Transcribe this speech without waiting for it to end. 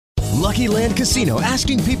Lucky Land Casino,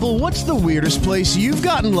 asking people, what's the weirdest place you've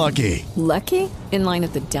gotten lucky? Lucky? In line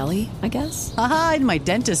at the deli, I guess? Aha, in my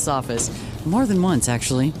dentist's office. More than once,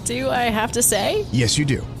 actually. Do I have to say? Yes, you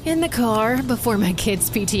do. In the car before my kids'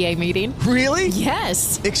 PTA meeting. Really?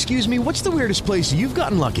 Yes. Excuse me, what's the weirdest place you've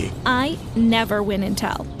gotten lucky? I never win and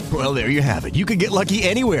tell. Well, there you have it. You can get lucky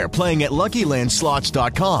anywhere, playing at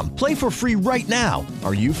LuckyLandSlots.com. Play for free right now.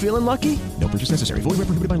 Are you feeling lucky? No purchase necessary. Void where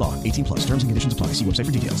prohibited by law. 18 plus. Terms and conditions apply. See website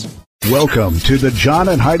for details. Welcome to the John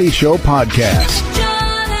and Heidi Show podcast.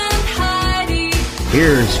 John and Heidi.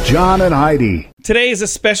 Here's John and Heidi. Today is a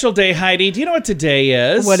special day, Heidi. Do you know what today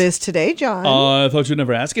is? What is today, John? I thought you'd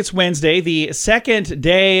never ask. It's Wednesday, the second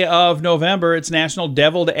day of November. It's National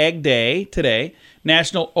Deviled Egg Day today,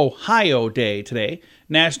 National Ohio Day today,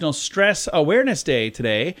 National Stress Awareness Day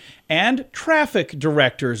today, and Traffic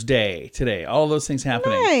Directors Day today. All those things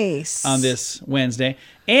happening on this Wednesday.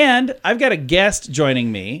 And I've got a guest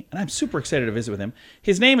joining me, and I'm super excited to visit with him.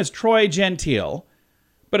 His name is Troy Gentile.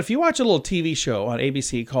 But if you watch a little TV show on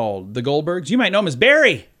ABC called The Goldbergs, you might know him as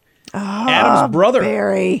Barry, Adam's brother.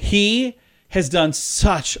 Barry. He has done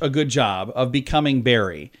such a good job of becoming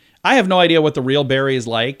Barry. I have no idea what the real Barry is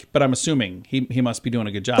like, but I'm assuming he must be doing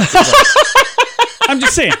a good job. I'm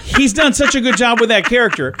just saying, he's done such a good job with that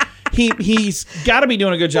character. He's got to be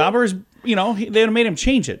doing a good job, or they made him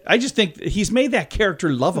change it. I just think he's made that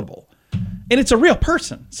character lovable. And it's a real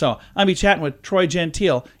person. So I'll be chatting with Troy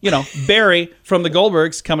Gentile, Barry from the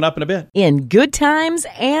Goldbergs, coming up in a bit. In good times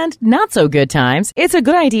and not so good times, it's a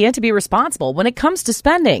good idea to be responsible when it comes to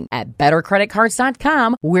spending. At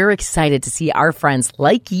BetterCreditCards.com, we're excited to see our friends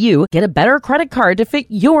like you get a better credit card to fit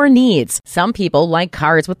your needs. Some people like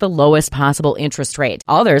cards with the lowest possible interest rate.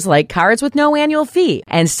 Others like cards with no annual fee.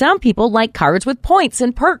 And some people like cards with points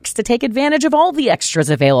and perks to take advantage of all the extras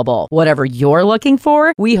available. Whatever you're looking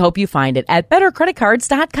for, we hope you find it at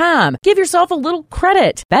BetterCreditCards.com. Give yourself a little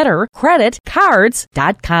credit.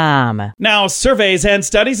 BetterCreditCards.com. Now, surveys and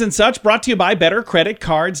studies and such brought to you by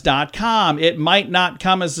BetterCreditCards.com. It might not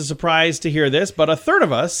come as a surprise to hear this, but a third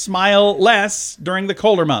of us smile less during the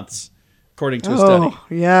colder months, according to a study. Oh,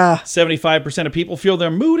 yeah. 75% of people feel their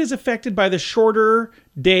mood is affected by the shorter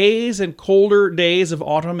days and colder days of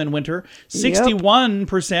autumn and winter.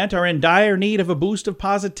 61% are in dire need of a boost of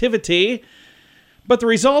positivity. But the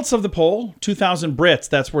results of the poll, 2,000 Brits,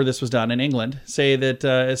 that's where this was done in England, say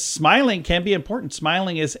that smiling can be important.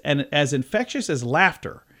 Smiling is as infectious as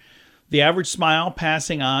laughter. The average smile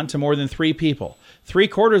passing on to more than 3 people.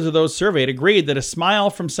 3/4 of those surveyed agreed that a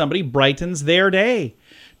smile from somebody brightens their day.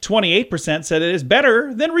 28% said it is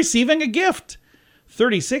better than receiving a gift.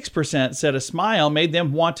 36% said a smile made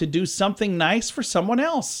them want to do something nice for someone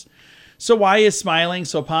else. So why is smiling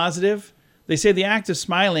so positive? They say the act of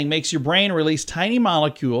smiling makes your brain release tiny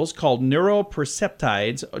molecules called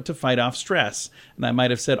neuroperceptides to fight off stress. And I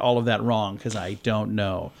might have said all of that wrong because I don't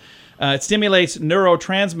know. It stimulates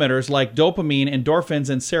neurotransmitters like dopamine, endorphins,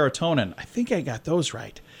 and serotonin. I think I got those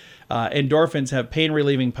right. Endorphins have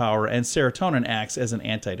pain-relieving power, and serotonin acts as an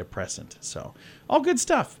antidepressant. So, all good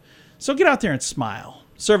stuff. So get out there and smile.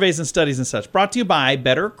 Surveys and studies and such brought to you by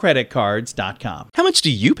BetterCreditCards.com. How much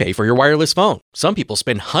do you pay for your wireless phone? Some people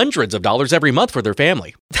spend hundreds of dollars every month for their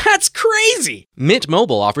family. That's crazy! Mint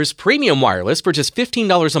Mobile offers premium wireless for just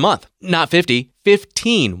 $15 a month. Not 50,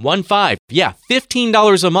 15, 1-5. Yeah,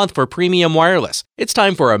 $15 a month for premium wireless. It's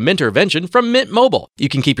time for a Mintervention from Mint Mobile. You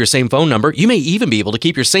can keep your same phone number. You may even be able to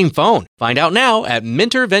keep your same phone. Find out now at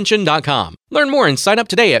Mintervention.com. Learn more and sign up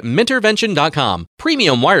today at Mintervention.com.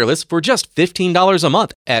 Premium wireless for just $15 a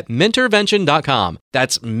month at Mintervention.com.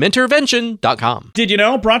 That's Mintervention.com. Did you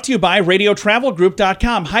know? Brought to you by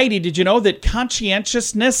RadioTravelGroup.com. Heidi, did you know that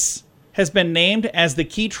conscientiousness has been named as the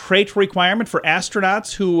key trait requirement for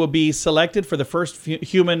astronauts who will be selected for the first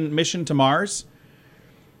human mission to Mars?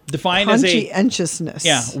 Defined as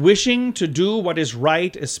conscientiousness. Wishing to do what is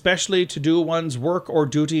right, especially to do one's work or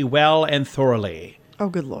duty well and thoroughly. Oh,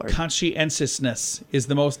 good Lord. Conscientiousness is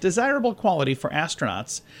the most desirable quality for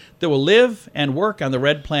astronauts that will live and work on the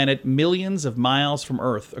red planet millions of miles from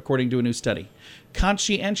Earth, according to a new study.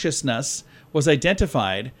 Conscientiousness was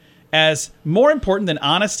identified as more important than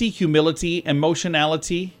honesty, humility,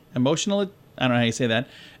 emotionality, I don't know how you say that,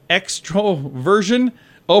 extroversion,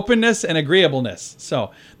 openness, and agreeableness. So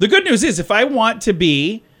the good news is if I want to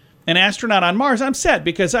be an astronaut on Mars, I'm set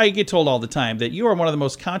because I get told all the time that you are one of the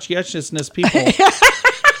most conscientiousness people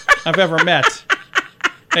I've ever met.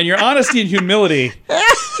 And your honesty and humility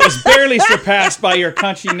is barely surpassed by your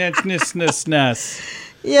conscientiousness.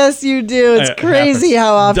 Yes, you do. It's crazy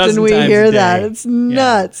how often we hear that. It's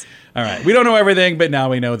nuts. Yeah. All right. We don't know everything, but now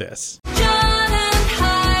we know this.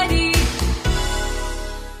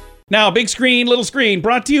 Now, big screen, little screen,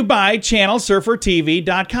 brought to you by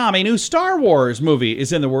ChannelSurferTV.com. A new Star Wars movie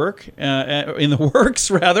is in the works, at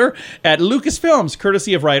Lucasfilms,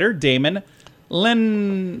 courtesy of writer Damon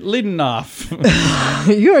Lindelof.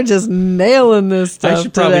 You are just nailing this stuff. I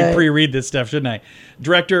should probably pre-read this stuff, shouldn't I?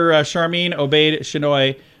 Director Sharmeen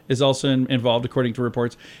Obaid-Chinoy is also involved, according to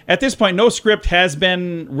reports. At this point, no script has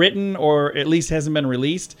been written, or at least hasn't been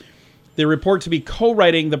released. They report to be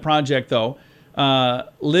co-writing the project, though.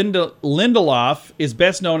 Lindelof is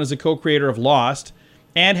best known as a co-creator of Lost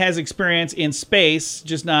and has experience in space,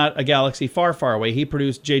 just not a galaxy far, far away. He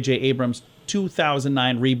produced J.J. Abrams'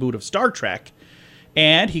 2009 reboot of Star Trek,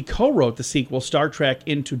 and he co-wrote the sequel Star Trek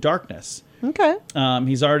Into Darkness. Okay.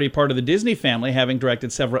 He's already part of the Disney family, having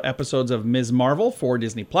directed several episodes of Ms. Marvel for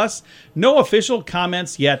Disney+. No official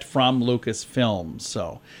comments yet from Lucasfilms.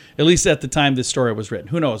 So, at least at the time this story was written.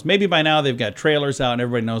 Who knows? Maybe by now they've got trailers out and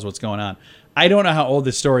everybody knows what's going on. I don't know how old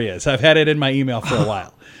this story is. I've had it in my email for a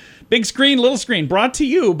while. Big screen, little screen, brought to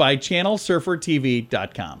you by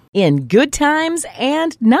ChannelSurferTV.com. In good times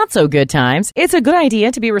and not so good times, it's a good idea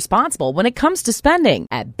to be responsible when it comes to spending.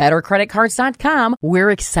 At BetterCreditCards.com, we're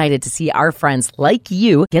excited to see our friends like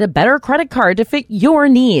you get a better credit card to fit your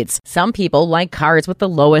needs. Some people like cards with the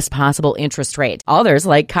lowest possible interest rate. Others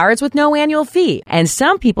like cards with no annual fee. And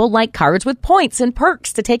some people like cards with points and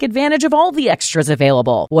perks to take advantage of all the extras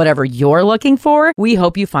available. Whatever you're looking for, we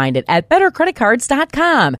hope you find it at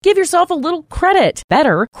BetterCreditCards.com. Give yourself a little credit.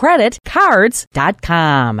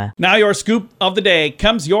 BetterCreditCards.com. Now your scoop of the day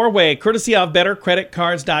comes your way, courtesy of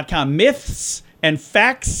BetterCreditCards.com. Myths and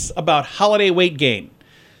facts about holiday weight gain.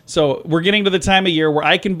 So we're getting to the time of year where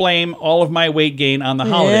I can blame all of my weight gain on the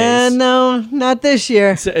holidays. Yeah, no, not this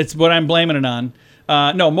year. It's what I'm blaming it on.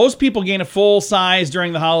 No, most people gain a full size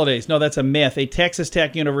during the holidays. No, that's a myth. A Texas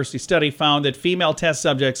Tech University study found that female test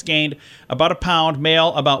subjects gained about a pound,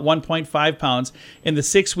 male about 1.5 pounds in the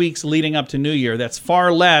 6 weeks leading up to New Year. That's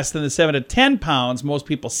far less than the 7 to 10 pounds most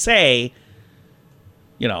people say,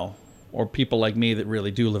 or people like me that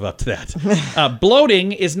really do live up to that.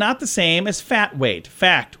 Bloating is not the same as fat weight.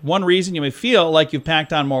 Fact, one reason you may feel like you've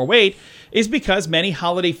packed on more weight is because many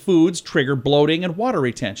holiday foods trigger bloating and water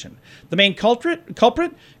retention. The main culprit,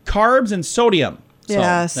 carbs and sodium.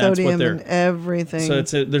 Yeah, sodium and everything.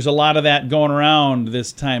 So there's a lot of that going around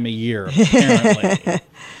this time of year, apparently.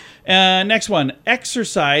 Next one,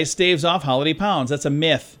 exercise staves off holiday pounds. That's a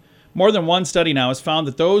myth. More than one study now has found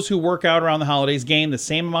that those who work out around the holidays gain the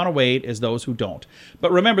same amount of weight as those who don't.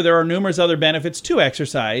 But remember, there are numerous other benefits to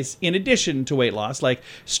exercise in addition to weight loss, like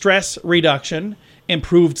stress reduction,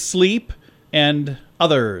 improved sleep, and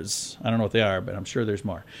others. I don't know what they are, but I'm sure there's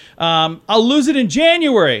more. I'll lose it in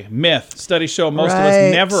January. Myth. Studies show most of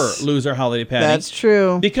us never lose our holiday padding. That's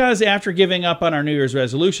true. Because after giving up on our New Year's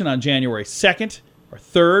resolution on January 2nd or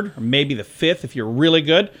 3rd, or maybe the 5th if you're really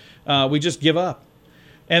good, we just give up.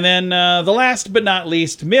 And then the last but not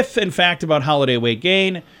least, myth and fact about holiday weight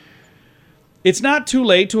gain. It's not too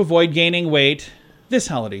late to avoid gaining weight this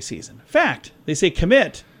holiday season. Fact, they say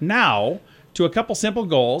commit now to a couple simple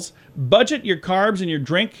goals. Budget your carbs and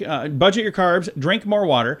drink more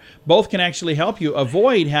water. Both can actually help you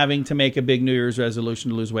avoid having to make a big New Year's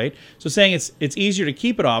resolution to lose weight. So saying it's easier to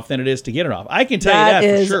keep it off than it is to get it off. I can tell you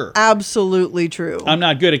that for sure. Absolutely true. I'm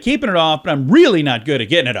not good at keeping it off, but I'm really not good at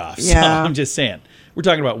getting it off. Yeah. So I'm just saying. We're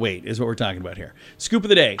talking about weight is what we're talking about here. Scoop of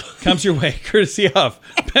the day comes your way courtesy of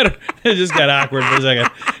Better. It just got awkward for a second.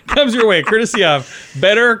 Comes your way courtesy of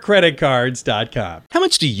BetterCreditCards.com. How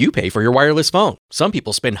much do you pay for your wireless phone? Some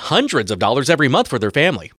people spend hundreds of dollars every month for their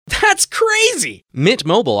family. That's crazy! Mint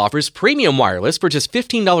Mobile offers premium wireless for just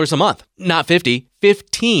 $15 a month. Not 50,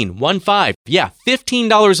 15, 1-5. Yeah,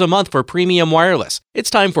 $15 a month for premium wireless. It's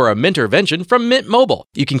time for a Mintervention from Mint Mobile.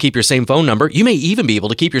 You can keep your same phone number. You may even be able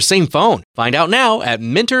to keep your same phone. Find out now at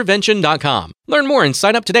Mintervention.com. Learn more and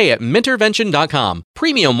sign up today at Mintervention.com.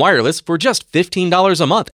 Premium wireless for just $15 a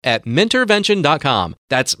month at Mintervention.com.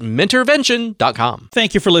 That's Mintervention.com.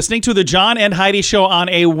 Thank you for listening to the John and Heidi Show on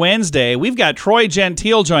a Wednesday. We've got Troy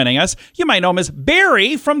Gentile joining us. You might know him as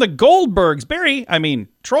Barry from the Goldbergs.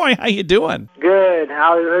 Troy, how you doing? Good.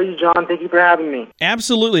 How are you, John? Thank you for having me.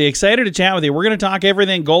 Absolutely. Excited to chat with you. We're going to talk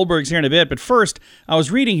everything Goldbergs here in a bit. But first, I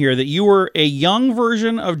was reading here that you were a young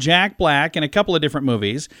version of Jack Black in a couple of different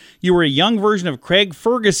movies. You were a young version of Craig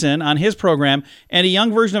Ferguson on his program and a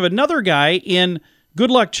young version of another guy in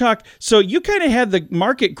Good Luck Chuck. So you kind of had the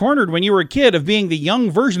market cornered when you were a kid of being the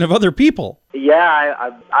young version of other people.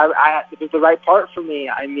 Yeah, it was the right part for me.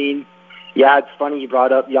 I mean, yeah, it's funny you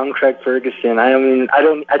brought up young Craig Ferguson. I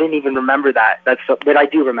didn't even remember that. But I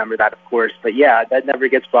do remember that, of course. But yeah, that never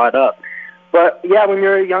gets brought up. But yeah, when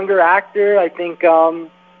you're a younger actor, I think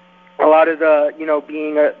a lot of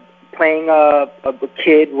the, playing a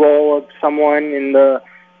kid role of someone in the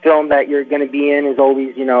film that you're going to be in is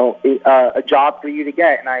always, a job for you to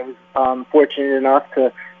get. And I was fortunate enough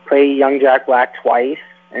to play young Jack Black twice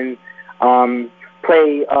and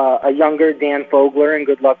play a younger Dan Fogler in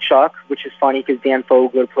Good Luck Chuck, which is funny because Dan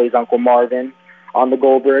Fogler plays Uncle Marvin on the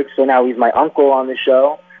Goldbergs, so now he's my uncle on the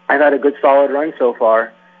show. I've had a good solid run so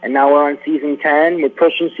far, and now we're on season 10. We're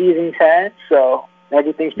pushing season 10, so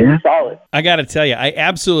everything's pretty solid. I got to tell you, I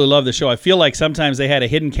absolutely love the show. I feel like sometimes they had a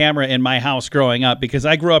hidden camera in my house growing up because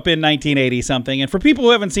I grew up in 1980-something. And for people who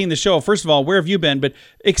haven't seen the show, first of all, where have you been? But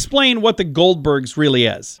explain what the Goldbergs really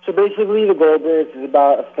is. So basically, the Goldbergs is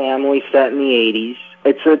about a family set in the 80s.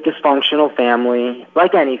 It's a dysfunctional family,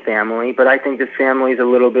 like any family, but I think this family is a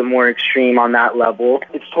little bit more extreme on that level.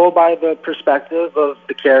 It's told by the perspective of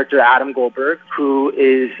the character Adam Goldberg, who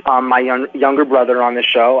is my younger brother on the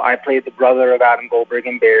show. I played the brother of Adam Goldberg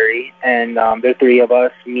and Barry, and there are three of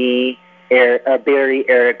us, me, Barry,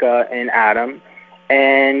 Erica, and Adam.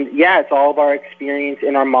 And yeah, it's all of our experience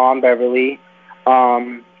in our mom, Beverly,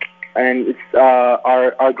 and it's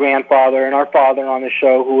our grandfather and our father on the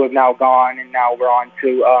show who have now gone, and now we're on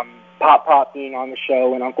to Pop being on the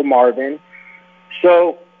show and Uncle Marvin.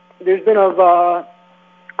 So there's been a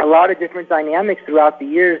lot of different dynamics throughout the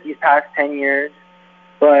years, these past 10 years.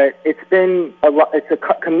 But it's been it's a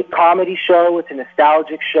comedy show. It's a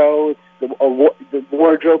nostalgic show. The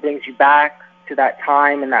wardrobe brings you back to that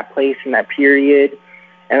time and that place and that period.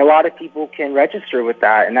 And a lot of people can register with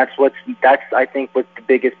that, and that's I think what the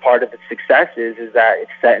biggest part of its success is that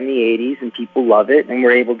it's set in the 80s and people love it, and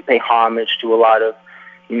we're able to pay homage to a lot of,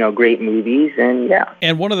 great movies, and yeah.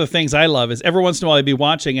 And one of the things I love is every once in a while I'd be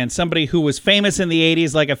watching, and somebody who was famous in the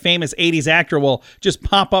 80s, like a famous 80s actor, will just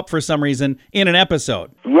pop up for some reason in an episode.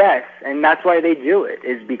 Yes, and that's why they do it,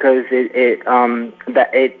 is because it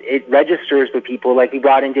registers with people. Like we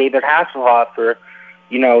brought in David Hasselhoff for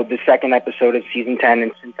the second episode of season 10,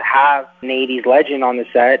 and to have an 80s legend on the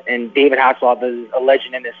set, and David Hasselhoff is a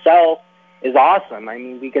legend in itself, is awesome. I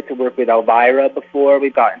mean, we get to work with Elvira before.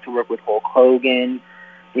 We've gotten to work with Hulk Hogan.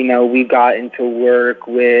 We've gotten to work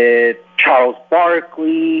with Charles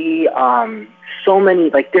Barkley, so many,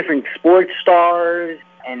 different sports stars.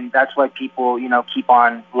 And that's why people, keep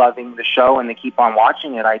on loving the show and they keep on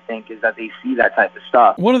watching it, I think, is that they see that type of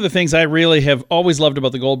stuff. One of the things I really have always loved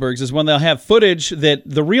about the Goldbergs is when they'll have footage that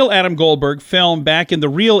the real Adam Goldberg filmed back in the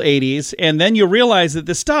real 80s, and then you realize that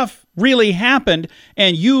the stuff really happened,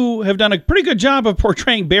 and you have done a pretty good job of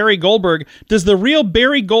portraying Barry Goldberg. Does the real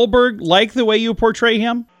Barry Goldberg like the way you portray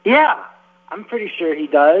him? Yeah, I'm pretty sure he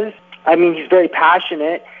does. I mean, he's very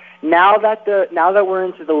passionate. Now that we're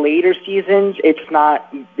into the later seasons, it's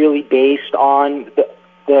not really based on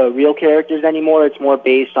the real characters anymore. It's more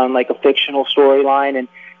based on a fictional storyline, and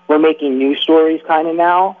we're making new stories kind of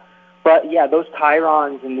now. But yeah, those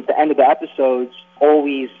chyrons and at the end of the episodes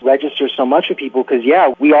always register so much with people because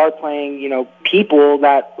we are playing people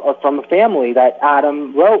that are from a family that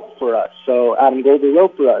Adam wrote for us. So Adam Goldberg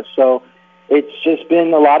wrote for us. So it's just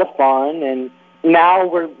been a lot of fun. And now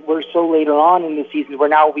we're so later on in the season where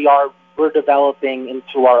now we're developing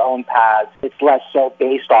into our own paths. It's less so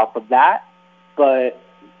based off of that, but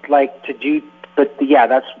that's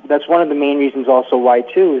one of the main reasons also why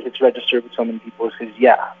too is it's registered with so many people is because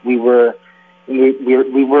we were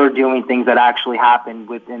doing things that actually happened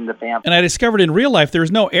within the family. And I discovered in real life there's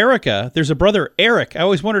no Erica. There's a brother Eric. I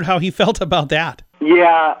always wondered how he felt about that.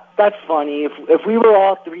 Yeah, that's funny. If we were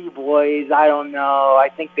all three boys, I don't know. I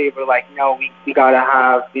think they were like, no, we gotta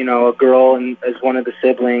have a girl as one of the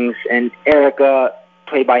siblings. And Erica,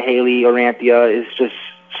 played by Haley Oranthia, is just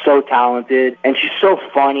so talented, and she's so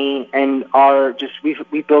funny, and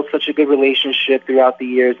we built such a good relationship throughout the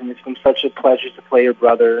years, and it's been such a pleasure to play your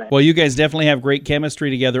brother. Well, you guys definitely have great chemistry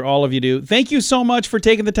together, all of you do. Thank you so much for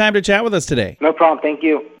taking the time to chat with us today. No problem, thank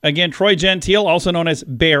you. Again, Troy Gentile, also known as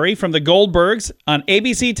Barry from the Goldbergs, on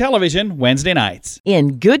ABC television Wednesday nights.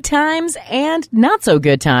 In good times and not so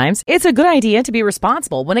good times, it's a good idea to be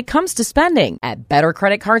responsible when it comes to spending. At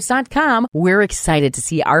BetterCreditCards.com, we're excited to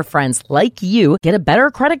see our friends like you get a better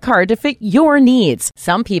credit card to fit your needs.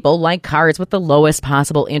 Some people like cards with the lowest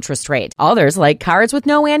possible interest rate. Others like cards with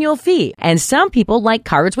no annual fee. And some people like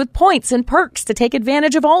cards with points and perks to take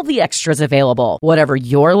advantage of all the extras available. Whatever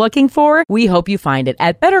you're looking for, we hope you find it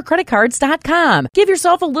at BetterCreditCards.com. Give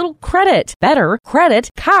yourself a little credit.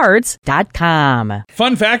 BetterCreditCards.com.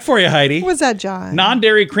 Fun fact for you, Heidi. What's that, John?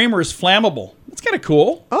 Non-dairy creamer is flammable. That's kind of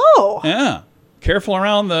cool. Oh. Yeah. Careful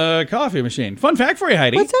around the coffee machine. Fun fact for you,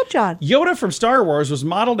 Heidi. What's that, John? Yoda from Star Wars was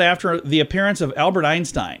modeled after the appearance of Albert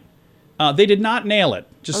Einstein. They did not nail it,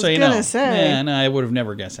 just so you know. I was going to say. And I would have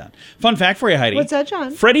never guessed that. Fun fact for you, Heidi. What's that,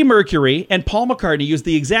 John? Freddie Mercury and Paul McCartney used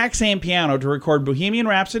the exact same piano to record Bohemian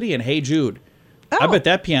Rhapsody and Hey Jude. Oh. I bet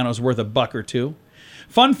that piano's worth $1 or $2.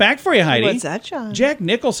 Fun fact for you, Heidi. What's that, John? Jack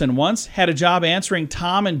Nicholson once had a job answering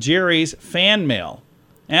Tom and Jerry's fan mail.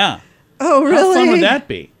 Yeah. Oh, really? How fun would that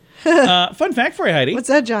be? Fun fact for you, Heidi. What's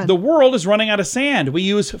that, John? The world is running out of sand. We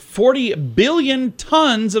use 40 billion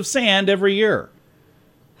tons of sand every year.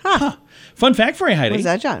 Huh. Fun fact for you, Heidi. What's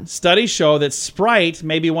that, John? Studies show that Sprite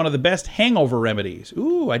may be one of the best hangover remedies.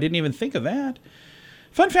 Ooh, I didn't even think of that.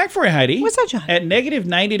 Fun fact for you, Heidi. What's that, John? At negative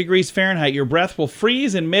 90 degrees Fahrenheit, your breath will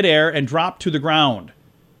freeze in midair and drop to the ground.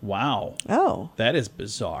 Wow. Oh. That is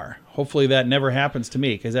bizarre. Hopefully that never happens to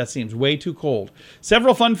me because that seems way too cold.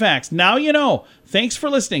 Several fun facts. Now you know. Thanks for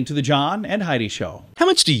listening to the John and Heidi Show. How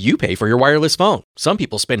much do you pay for your wireless phone? Some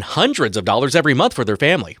people spend hundreds of dollars every month for their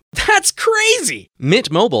family. That's crazy!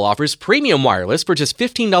 Mint Mobile offers premium wireless for just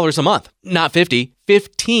 $15 a month. Not 50,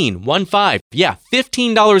 15, 1-5. Yeah,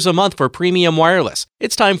 $15 a month for premium wireless.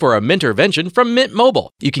 It's time for a Mintervention from Mint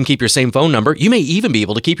Mobile. You can keep your same phone number. You may even be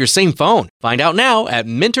able to keep your same phone. Find out now at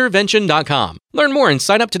Mintervention.com. Learn more and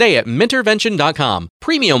sign up today at Mintervention.com.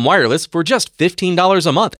 Premium wireless for just $15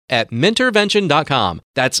 a month at Mintervention.com.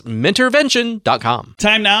 That's Mintervention.com.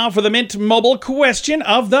 Time now for the Mint Mobile question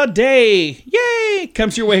of the day. Yay!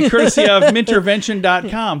 Comes your way courtesy of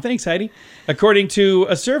Mintervention.com. Thanks, Heidi. According to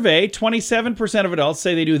a survey, 27% of adults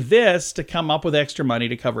say they do this to come up with extra money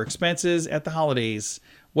to cover expenses at the holidays.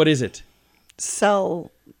 What is it? Sell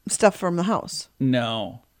stuff from the house.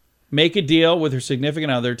 No. Make a deal with her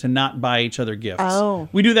significant other to not buy each other gifts. Oh.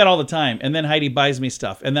 We do that all the time. And then Heidi buys me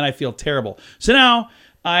stuff. And then I feel terrible. So now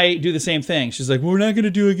I do the same thing. She's like, well, we're not going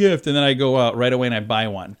to do a gift. And then I go out right away and I buy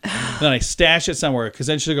one. Then I stash it somewhere. Because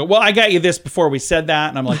then she'll go, well, I got you this before we said that.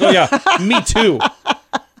 And I'm like, oh, yeah, me too.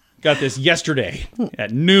 Got this yesterday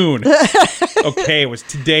at noon. Okay, it was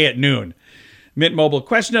today at noon. Mint Mobile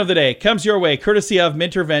question of the day comes your way courtesy of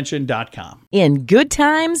Mintervention.com. In good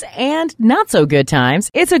times and not so good times,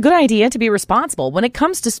 it's a good idea to be responsible when it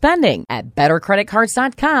comes to spending. At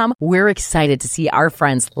BetterCreditCards.com, we're excited to see our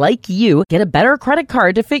friends like you get a better credit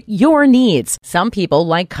card to fit your needs. Some people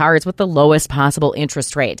like cards with the lowest possible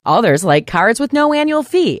interest rate. Others like cards with no annual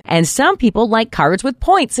fee. And some people like cards with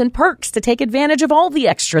points and perks to take advantage of all the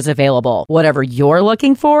extras available. Whatever you're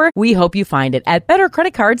looking for, we hope you find it at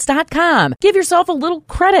BetterCreditCards.com. Give yourself a little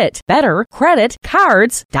credit.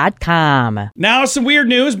 BetterCreditCards.com. Now some weird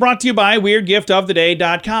news brought to you by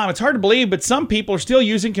WeirdGiftOfTheDay.com. It's hard to believe, but some people are still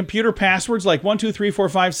using computer passwords like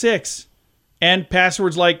 123456 and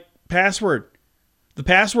passwords like password. The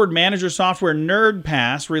password manager software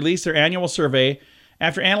NerdPass released their annual survey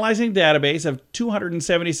after analyzing a database of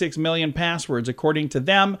 276 million passwords. According to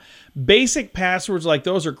them, basic passwords like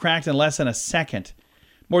those are cracked in less than a second.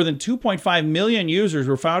 More than 2.5 million users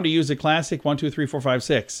were found to use the classic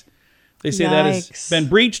 123456. They say that has been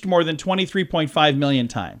breached more than 23.5 million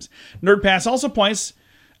times. NerdPass also points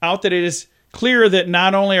out that it is clear that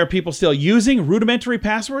not only are people still using rudimentary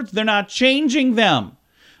passwords, they're not changing them.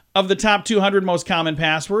 Of the top 200 most common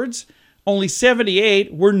passwords, only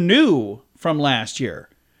 78 were new from last year.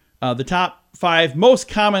 The top 5 most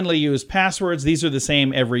commonly used passwords, these are the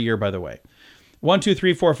same every year, by the way.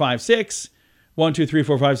 123456,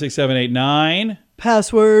 123456789.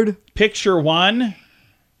 Password. Picture 1.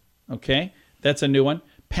 Okay, that's a new one.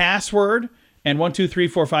 Password and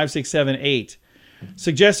 123456778.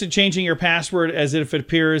 Suggested changing your password as if it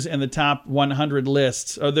appears in the top 100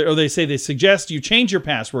 lists. Or they say they suggest you change your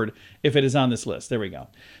password if it is on this list. There we go.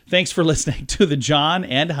 Thanks for listening to the John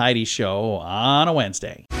and Heidi Show on a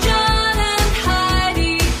Wednesday.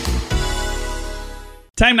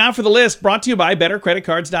 Time now for the list brought to you by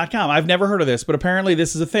BetterCreditCards.com. I've never heard of this, but apparently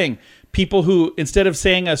this is a thing. People who, instead of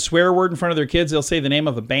saying a swear word in front of their kids, they'll say the name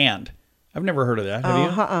of a band. I've never heard of that.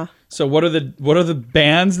 Have you? So what are the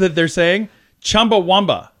bands that they're saying?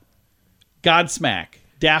 Chumbawamba, Godsmack,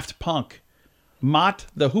 Daft Punk, Mott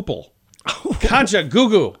the Hoople, Kaja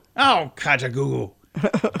Gugu. Oh, Kaja Gugu.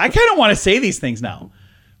 I kind of want to say these things now.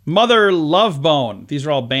 Mother Love Bone. These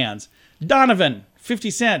are all bands. Donovan,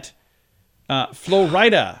 50 Cent. Flo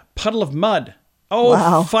Rida, Puddle of Mud. Oh,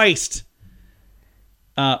 wow. Feist.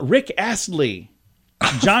 Rick Astley.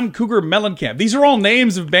 John Cougar Mellencamp. These are all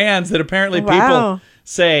names of bands that apparently people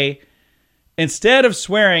say instead of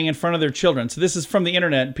swearing in front of their children. So this is from the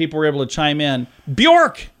internet. People were able to chime in.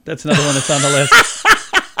 Bjork. That's another one that's on the list.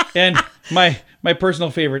 And my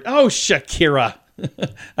personal favorite. Oh, Shakira.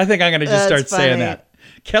 I think I'm going to just start saying that.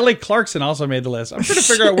 Kelly Clarkson also made the list. I'm trying to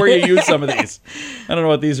figure out where you use some of these. I don't know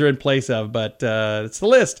what these are in place of, but it's the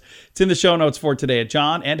list. It's in the show notes for today at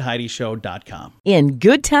johnandheidishow.com. In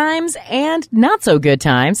good times and not so good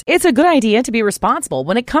times, it's a good idea to be responsible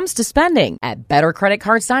when it comes to spending. At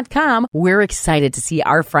bettercreditcards.com, we're excited to see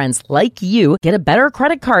our friends like you get a better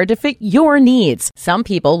credit card to fit your needs. Some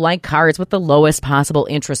people like cards with the lowest possible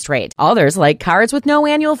interest rate. Others like cards with no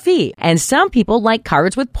annual fee. And some people like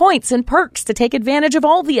cards with points and perks to take advantage of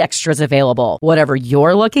all the extras available. Whatever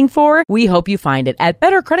you're looking for, we hope you find it at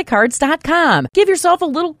bettercreditcards.com. Give yourself a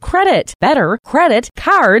little credit.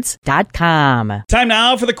 Bettercreditcards.com. Time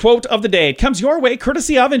now for the quote of the day. It comes your way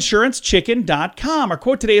courtesy of InsuranceChicken.com. Our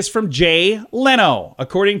quote today is from Jay Leno.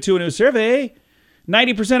 According to a new survey,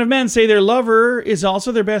 90% of men say their lover is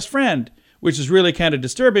also their best friend, which is really kind of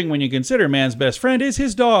disturbing when you consider man's best friend is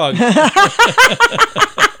his dog.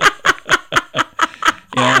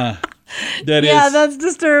 Yeah. That's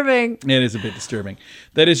disturbing. It is a bit disturbing.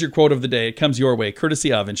 That is your quote of the day. It comes your way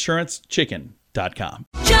courtesy of InsuranceChicken.com.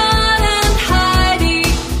 John and Heidi.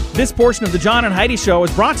 This portion of the John and Heidi Show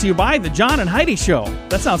is brought to you by the John and Heidi Show.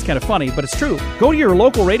 That sounds kind of funny, but it's true. Go to your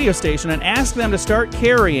local radio station and ask them to start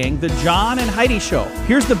carrying the John and Heidi Show.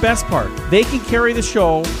 Here's the best part. They can carry the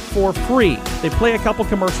show for free. They play a couple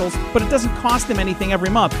commercials, but it doesn't cost them anything every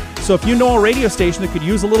month. So if you know a radio station that could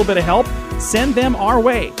use a little bit of help, send them our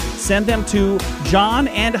way. Send them to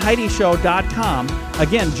johnandheidishow.com.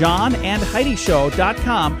 Again,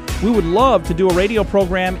 johnandheidishow.com. We would love to do a radio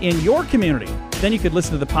program in your community. Then you could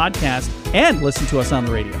listen to the podcast and listen to us on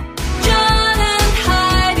the radio. John and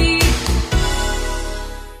Heidi.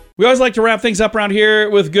 We always like to wrap things up around here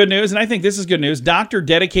with good news, and I think this is good news. Doctor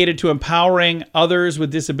dedicated to empowering others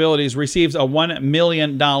with disabilities receives a $1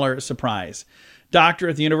 million surprise. Doctor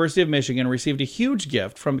at the University of Michigan received a huge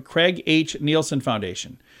gift from the Craig H. Nielsen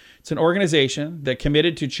Foundation. It's an organization that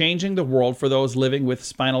committed to changing the world for those living with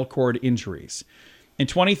spinal cord injuries. In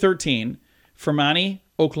 2013, Fermani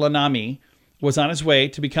Oklanami was on his way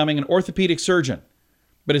to becoming an orthopedic surgeon,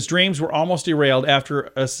 but his dreams were almost derailed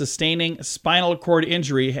after a sustaining spinal cord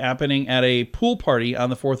injury happening at a pool party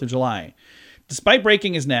on the 4th of July. Despite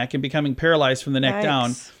breaking his neck and becoming paralyzed from the neck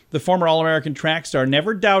down, the former All-American track star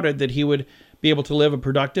never doubted that he would be able to live a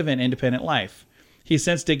productive and independent life. He's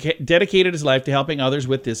since dedicated his life to helping others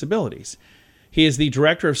with disabilities. He is the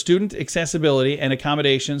Director of Student Accessibility and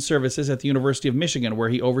Accommodation Services at the University of Michigan, where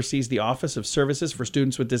he oversees the Office of Services for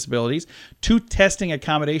Students with Disabilities, 2 testing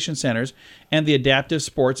accommodation centers, and the Adaptive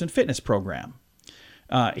Sports and Fitness Program.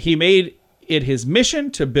 He made it his mission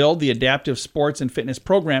to build the Adaptive Sports and Fitness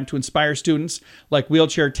Program to inspire students like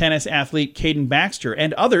wheelchair tennis athlete Caden Baxter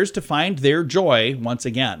and others to find their joy once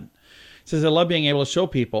again. He says, I love being able to show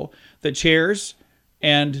people that chairs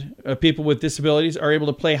and people with disabilities are able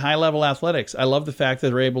to play high-level athletics. I love the fact that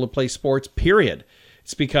they're able to play sports, period.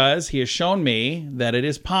 It's because he has shown me that it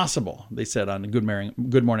is possible, they said on Good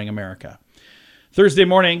Morning America. Thursday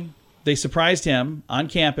morning, they surprised him on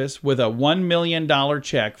campus with a $1 million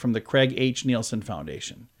check from the Craig H. Nielsen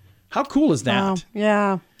Foundation. How cool is that? Wow.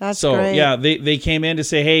 Yeah, that's great. So, yeah, they came in to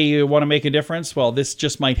say, hey, you want to make a difference? Well, this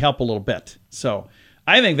just might help a little bit. So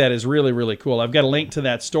I think that is really, really cool. I've got a link to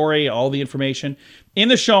that story, all the information in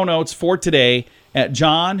the show notes for today at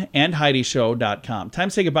johnandheidishow.com. Time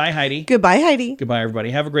to say goodbye, Heidi. Goodbye, Heidi. Goodbye,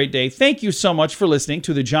 everybody. Have a great day. Thank you so much for listening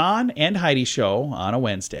to the John and Heidi Show on a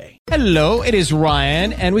Wednesday. Hello, it is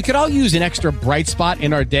Ryan, and we could all use an extra bright spot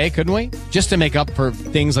in our day, couldn't we? Just to make up for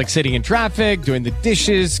things like sitting in traffic, doing the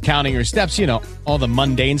dishes, counting your steps, you know, all the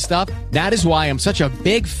mundane stuff. That is why I'm such a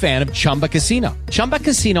big fan of Chumba Casino. Chumba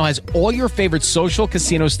Casino has all your favorite social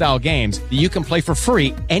casino-style games that you can play for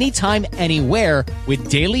free anytime, anywhere with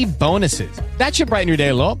daily bonuses. That should brighten your day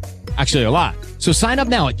a little. Actually, a lot. So sign up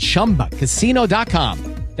now at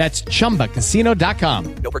ChumbaCasino.com. That's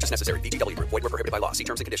ChumbaCasino.com. No purchase necessary. VGW. Void where prohibited by law. See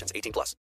terms and conditions. 18+.